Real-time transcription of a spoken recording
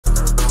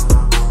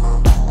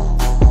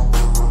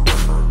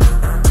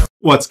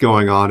What's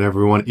going on,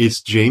 everyone?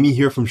 It's Jamie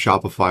here from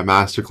Shopify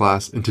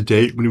Masterclass, and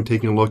today we're going to be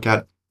taking a look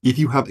at if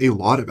you have a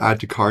lot of add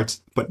to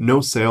carts but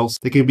no sales,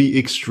 it can be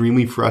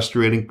extremely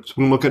frustrating. So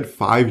we're going to look at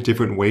 5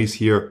 different ways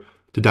here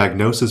to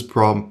diagnose this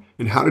problem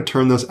and how to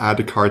turn those add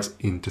to carts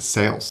into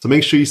sales. So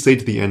make sure you stay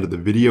to the end of the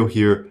video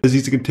here, as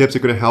these tips are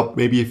going to help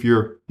maybe if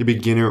you're a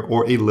beginner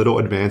or a little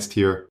advanced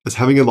here, as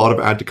having a lot of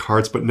add to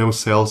carts but no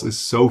sales is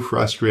so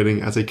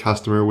frustrating as a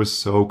customer was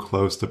so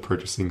close to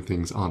purchasing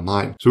things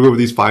online. So we'll go over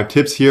these 5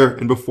 tips here,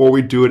 and before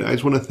we do it, I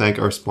just want to thank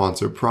our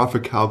sponsor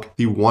Profit Calc,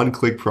 the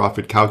one-click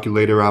profit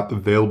calculator app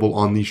available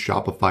on the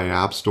Shopify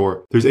App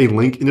Store. There's a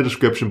link in the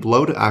description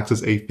below to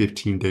access a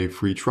 15-day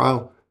free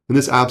trial. And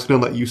this app's going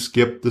to let you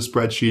skip the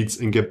spreadsheets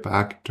and get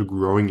back to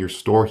growing your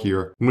store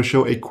here. I'm going to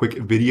show a quick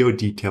video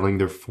detailing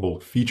their full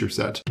feature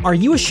set. Are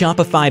you a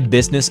Shopify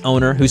business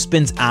owner who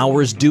spends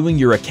hours doing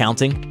your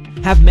accounting?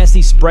 Have messy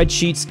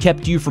spreadsheets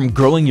kept you from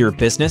growing your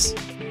business?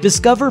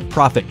 Discover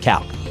Profit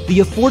Calc, the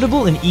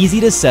affordable and easy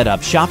to set up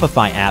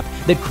Shopify app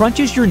that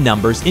crunches your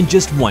numbers in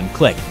just one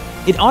click.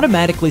 It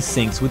automatically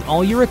syncs with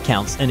all your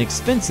accounts and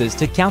expenses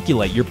to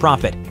calculate your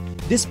profit,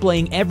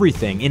 displaying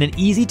everything in an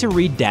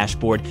easy-to-read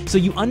dashboard so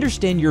you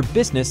understand your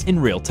business in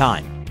real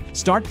time.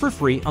 Start for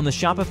free on the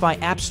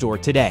Shopify App Store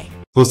today.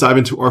 Let's dive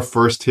into our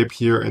first tip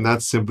here, and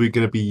that's simply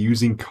going to be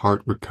using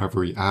cart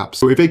recovery apps.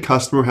 So if a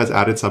customer has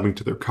added something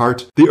to their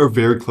cart, they are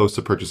very close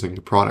to purchasing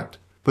a product,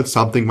 but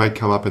something might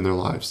come up in their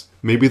lives.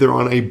 Maybe they're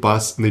on a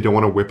bus and they don't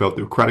want to whip out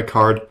their credit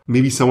card.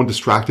 Maybe someone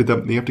distracted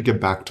them and they have to get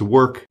back to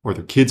work, or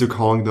their kids are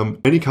calling them.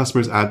 Many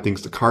customers add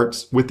things to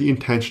carts with the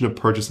intention of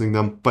purchasing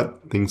them,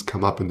 but things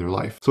come up in their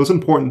life. So it's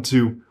important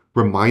to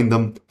remind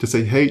them to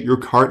say, hey, your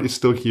cart is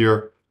still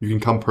here. You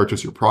can come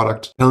purchase your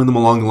product. Telling them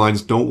along the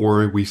lines, don't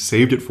worry, we've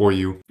saved it for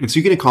you. And so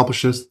you can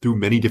accomplish this through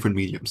many different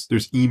mediums.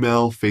 There's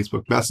email,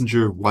 Facebook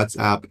Messenger,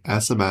 WhatsApp,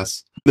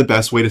 SMS. The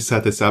best way to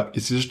set this up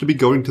is just to be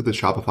going to the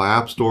Shopify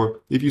App Store.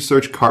 If you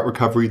search cart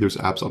recovery, there's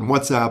apps on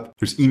WhatsApp,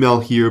 there's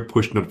email here,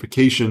 push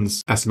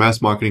notifications,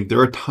 SMS marketing. There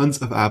are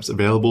tons of apps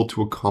available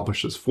to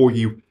accomplish this for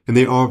you, and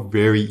they are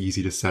very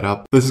easy to set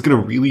up. This is going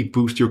to really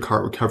boost your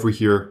cart recovery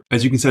here,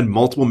 as you can send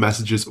multiple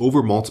messages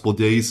over multiple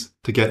days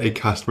to get a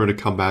customer to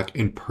come back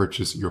and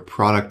purchase your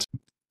product,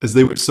 as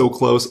they were so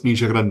close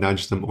and you're going to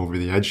nudge them over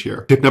the edge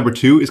here. Tip number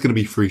 2 is going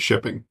to be free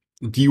shipping.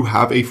 Do you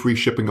have a free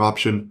shipping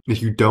option?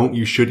 If you don't,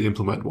 you should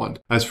implement one,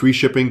 as free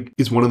shipping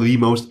is one of the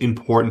most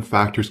important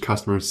factors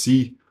customers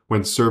see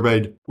when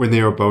surveyed when they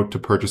are about to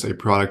purchase a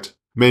product.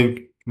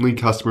 Mainly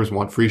customers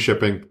want free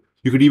shipping.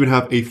 You could even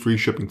have a free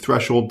shipping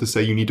threshold to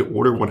say you need to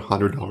order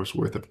 $100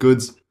 worth of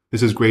goods.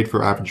 This is great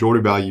for average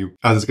order value,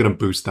 as it's going to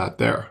boost that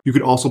there. You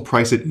could also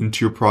price it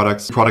into your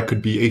products. The product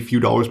could be a few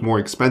dollars more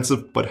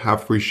expensive, but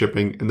have free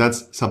shipping. And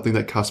that's something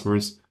that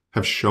customers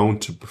have shown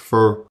to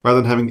prefer,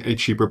 rather than having a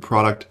cheaper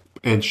product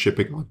and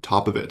shipping on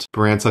top of it.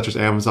 Brands such as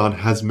Amazon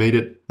has made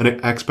it an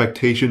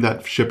expectation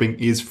that shipping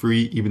is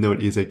free, even though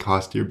it is a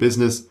cost to your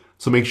business.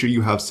 So make sure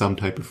you have some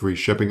type of free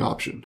shipping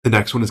option. The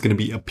next one is going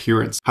to be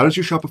appearance. How does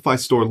your Shopify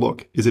store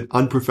look? Is it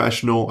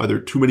unprofessional? Are there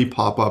too many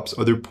pop-ups?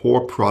 Are there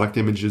poor product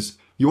images?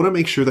 You want to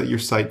make sure that your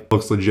site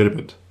looks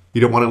legitimate. You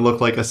don't want to look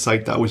like a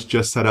site that was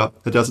just set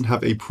up that doesn't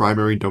have a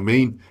primary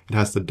domain. It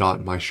has the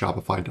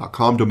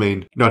 .myshopify.com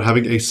domain. Not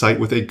having a site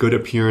with a good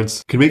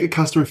appearance can make a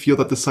customer feel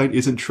that the site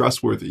isn't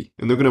trustworthy,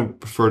 and they're going to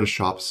prefer to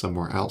shop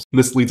somewhere else. And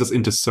this leads us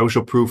into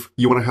social proof.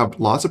 You want to have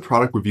lots of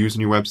product reviews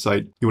on your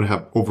website. You want to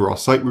have overall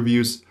site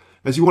reviews,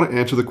 as you want to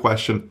answer the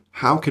question,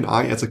 how can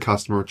I as a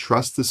customer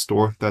trust this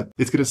store that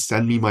it's going to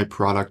send me my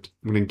product?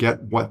 I'm going to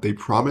get what they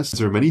promised.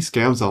 There are many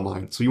scams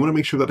online, so you want to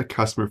make sure that a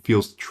customer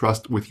feels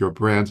trust with your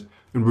brand.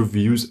 And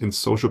reviews and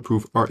social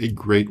proof are a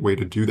great way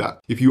to do that.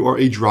 If you are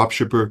a drop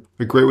shipper,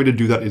 a great way to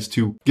do that is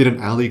to get an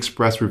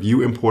AliExpress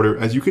review importer,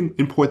 as you can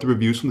import the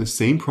reviews from the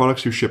same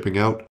products you're shipping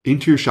out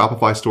into your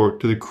Shopify store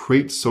to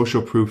create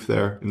social proof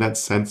there and that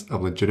sense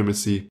of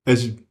legitimacy.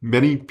 As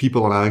many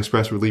people on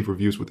AliExpress leave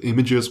reviews with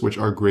images, which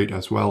are great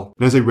as well.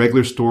 And as a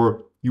regular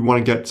store, you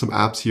want to get some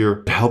apps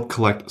here to help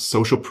collect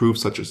social proof,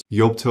 such as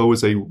Yopto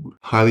is a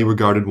highly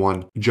regarded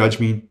one.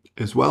 Judge Me,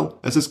 as well,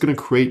 as it's going to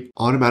create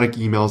automatic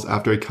emails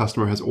after a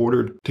customer has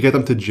ordered to get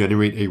them to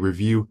generate a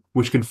review,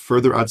 which can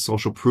further add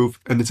social proof.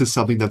 And this is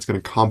something that's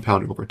going to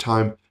compound over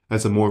time.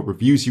 As the more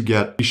reviews you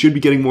get, you should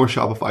be getting more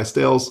Shopify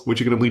sales, which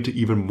are going to lead to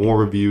even more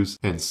reviews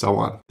and so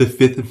on. The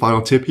 5th and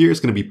final tip here is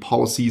going to be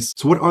policies.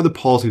 So what are the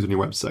policies on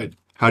your website?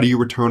 How do you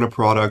return a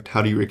product?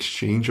 How do you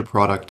exchange a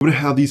product? You want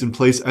to have these in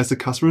place, as the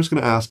customer is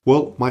going to ask,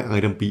 will my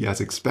item be as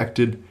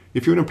expected?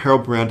 If you're an apparel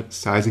brand,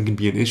 sizing can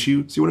be an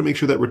issue. So you want to make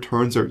sure that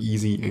returns are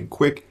easy and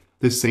quick.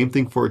 The same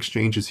thing for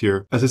exchanges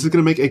here, as this is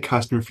going to make a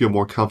customer feel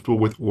more comfortable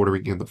with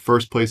ordering in the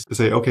first place, to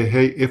say, okay,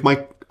 hey, if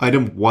my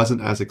item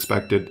wasn't as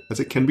expected, as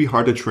it can be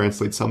hard to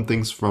translate some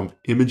things from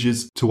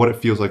images to what it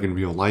feels like in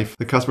real life,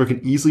 the customer can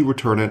easily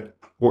return it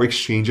or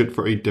exchange it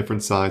for a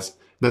different size. And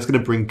that's going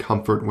to bring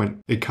comfort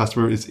when a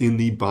customer is in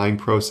the buying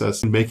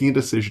process and making a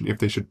decision if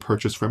they should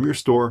purchase from your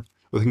store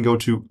or they can go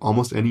to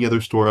almost any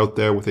other store out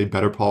there with a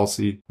better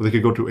policy, or they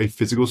could go to a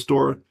physical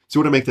store. So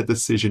you want to make that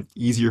decision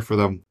easier for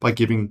them by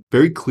giving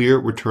very clear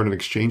return and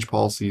exchange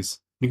policies.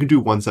 You can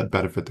do ones that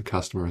benefit the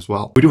customer as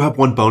well. We do have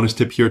one bonus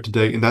tip here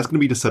today, and that's going to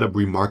be to set up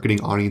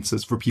remarketing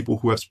audiences for people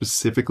who have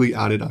specifically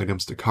added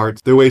items to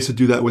carts. There are ways to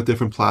do that with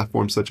different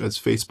platforms such as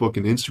Facebook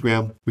and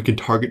Instagram. We can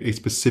target a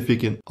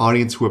specific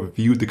audience who have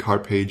viewed the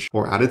cart page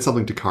or added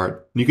something to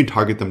cart, and you can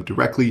target them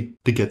directly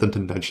to get them to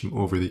nudge them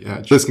over the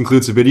edge. This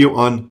concludes the video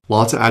on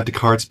lots to add to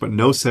carts but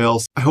no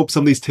sales. I hope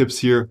some of these tips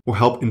here will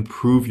help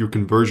improve your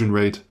conversion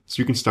rate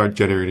so you can start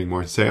generating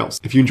more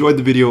sales. If you enjoyed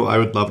the video, I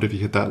would love it if you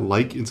hit that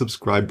like and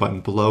subscribe button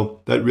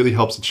below. That really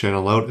helps the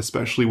channel out,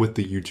 especially with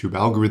the YouTube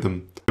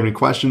algorithm. If you have any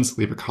questions,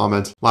 leave a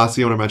comment.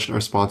 Lastly, I want to mention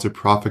our sponsor,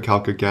 Profit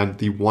Calc again,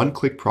 the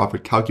one-click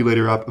profit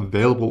calculator app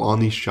available on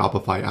the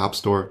Shopify App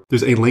Store.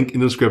 There's a link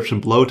in the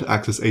description below to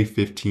access a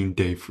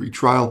 15-day free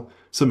trial,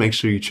 so make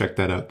sure you check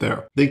that out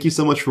there. Thank you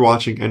so much for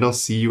watching, and I'll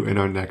see you in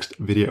our next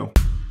video.